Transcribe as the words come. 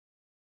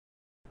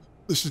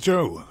This is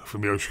Joe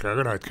from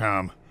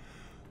YoChicago.com.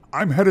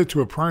 I'm headed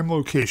to a prime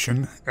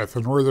location at the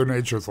northern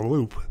edge of the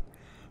Loop,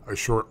 a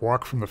short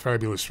walk from the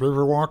fabulous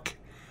Riverwalk,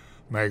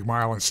 Mag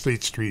Mile and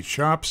State Street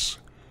shops,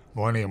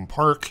 Millennium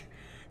Park,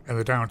 and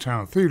the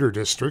downtown theater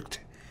district,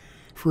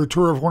 for a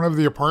tour of one of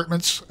the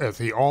apartments at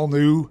the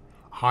all-new,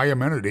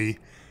 high-amenity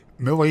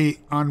Millie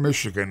on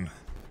Michigan.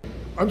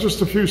 I'm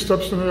just a few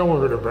steps from the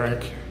elevator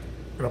bank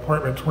in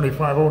apartment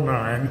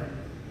 2509,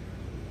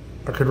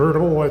 a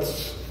convertible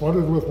that's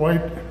flooded with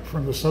light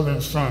from the southern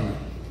sun.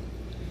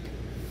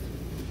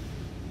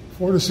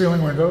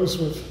 Floor-to-ceiling windows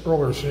with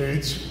roller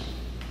shades,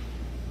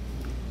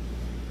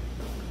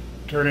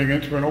 turning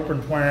into an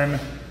open-plan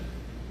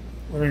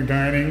living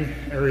dining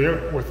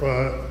area with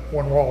a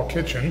one-wall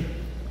kitchen.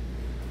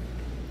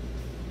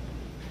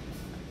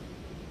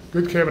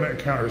 Good cabinet and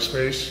counter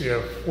space. You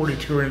have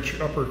 42-inch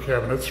upper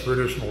cabinets for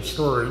additional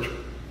storage.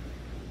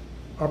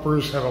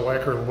 Uppers have a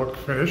lacquer look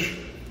finish.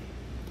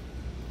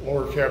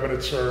 Lower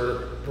cabinets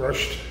are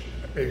brushed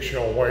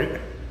eggshell white.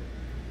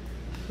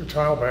 The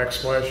tile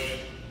backsplash,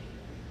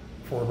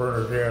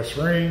 4-burner gas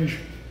range,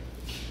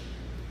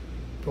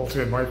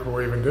 built-in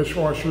microwave and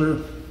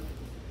dishwasher,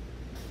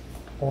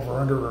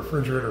 over-under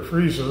refrigerator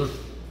freezer,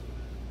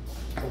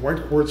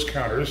 white quartz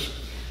counters,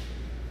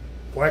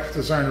 black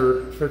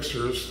designer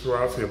fixtures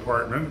throughout the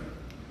apartment,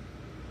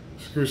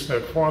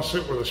 gooseneck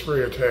faucet with a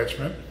spray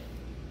attachment,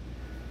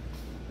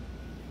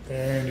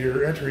 and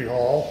your entry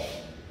hall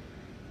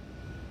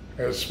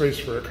has space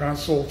for a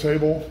console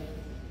table,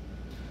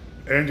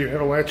 and you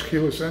have a latch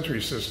keyless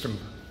entry system.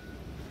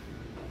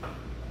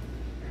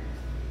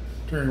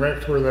 Turning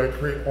back toward that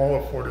great wall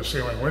of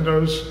floor-to-ceiling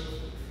windows,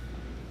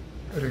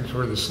 heading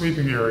toward the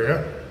sleeping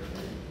area.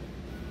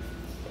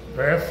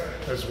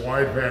 Bath has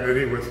wide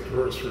vanity with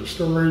drawers for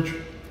storage,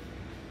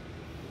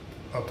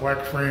 a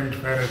black framed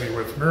vanity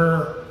with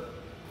mirror.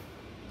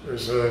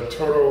 There's a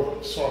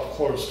Toto soft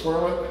close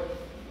toilet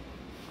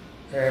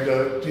and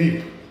a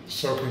deep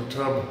soaking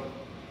tub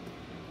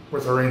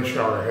with a rain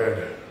shower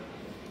head.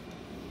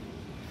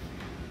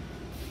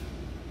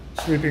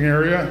 Sleeping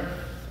area,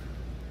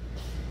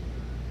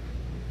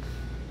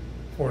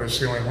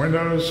 floor-to-ceiling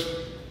windows,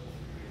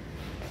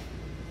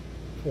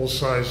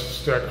 full-size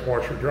stacked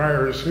washer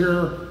dryers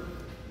here,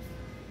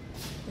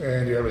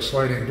 and you have a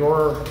sliding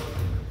door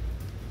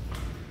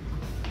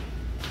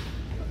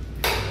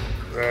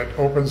that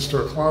opens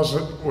to a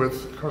closet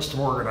with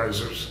custom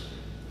organizers.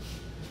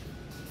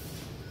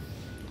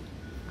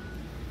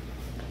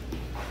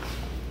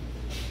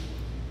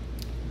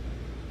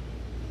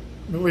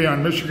 Millie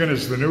on Michigan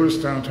is the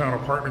newest downtown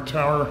apartment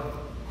tower.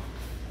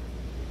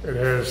 It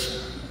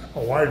has a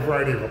wide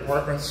variety of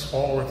apartments,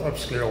 all with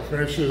upscale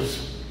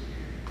finishes,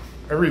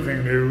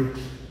 everything new,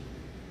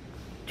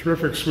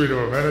 terrific suite of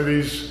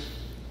amenities,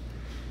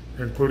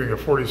 including a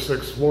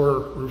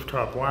 46-floor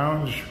rooftop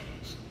lounge,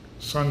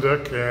 sun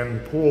deck,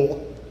 and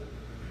pool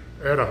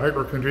at a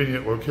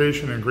hyper-convenient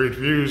location and great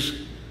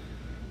views,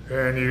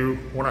 and you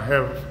want to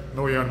have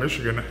Millie on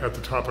Michigan at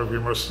the top of your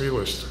must-see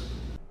list.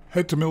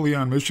 Head to Millie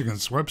on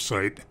Michigan's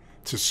website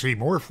to see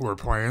more floor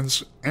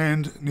plans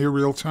and near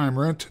real-time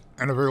rent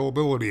and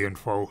availability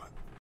info.